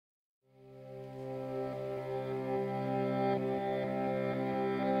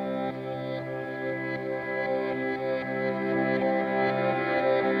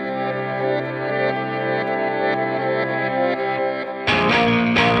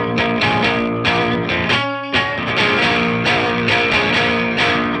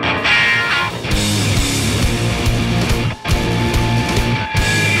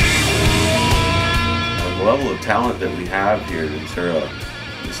talent that we have here in Ventura,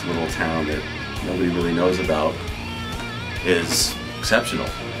 this little town that nobody really knows about, is exceptional.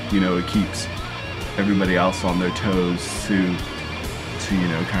 You know, it keeps everybody else on their toes to you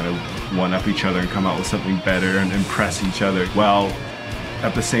know, kind of one-up each other and come out with something better and impress each other, while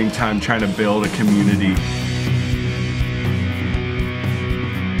at the same time trying to build a community.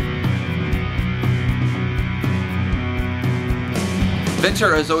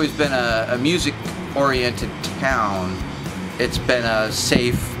 Ventura has always been a music-oriented town. It's been a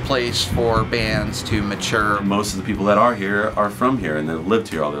safe place for bands to mature. Most of the people that are here are from here and they've lived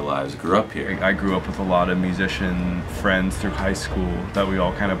here all their lives, grew up here. I grew up with a lot of musician friends through high school that we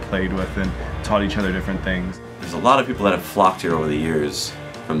all kind of played with and taught each other different things. There's a lot of people that have flocked here over the years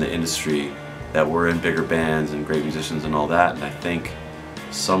from the industry that were in bigger bands and great musicians and all that, and I think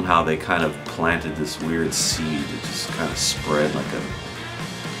somehow they kind of planted this weird seed that just kind of spread like a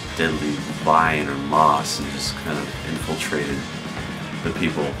deadly vine or moss and just kind of infiltrated the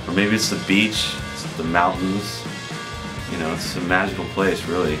people. Or maybe it's the beach, it's the mountains, you know, it's a magical place,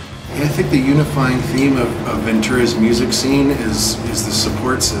 really. I think the unifying theme of Ventura's music scene is the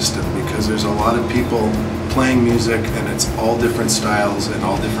support system, because there's a lot of people playing music and it's all different styles and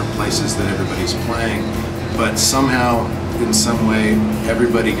all different places that everybody's playing, but somehow, in some way,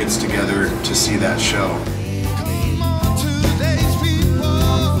 everybody gets together to see that show.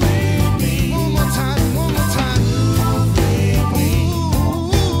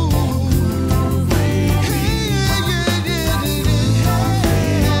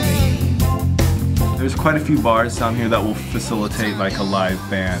 There's quite a few bars down here that will facilitate like a live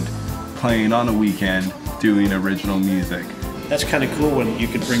band playing on a weekend doing original music. That's kind of cool when you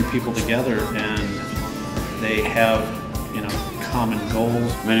could bring people together and they have, you know, common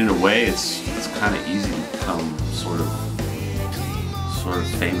goals. I mean, in a way, it's kind of easy to become sort of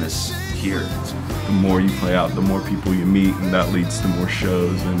famous here. The more you play out, the more people you meet, and that leads to more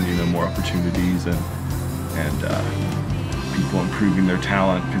shows and, you know, more opportunities and people improving their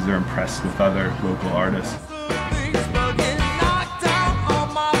talent because they're impressed with other local artists.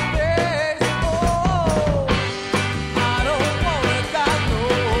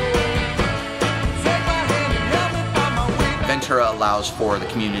 Ventura allows for the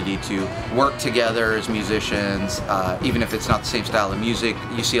community to work together as musicians, even if it's not the same style of music.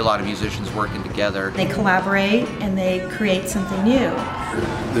 You see a lot of musicians working together. They collaborate and they create something new.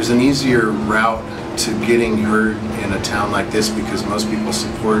 There's an easier route to getting heard in a town like this because most people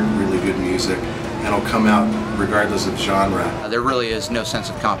support really good music and it'll come out regardless of genre. There really is no sense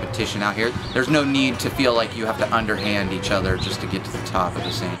of competition out here. There's no need to feel like you have to underhand each other just to get to the top of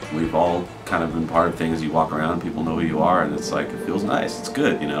the scene. We've all kind of been part of things. You walk around, people know who you are, and it's like, it feels nice, it's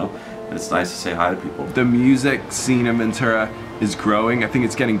good, you know? And it's nice to say hi to people. The music scene in Ventura is growing. I think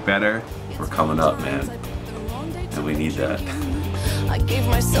it's getting better. We're coming up, man, and we need that. I gave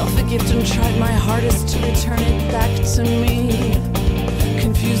myself a gift and tried my hardest to return it back to me,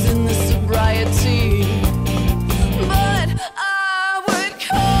 confusing the sobriety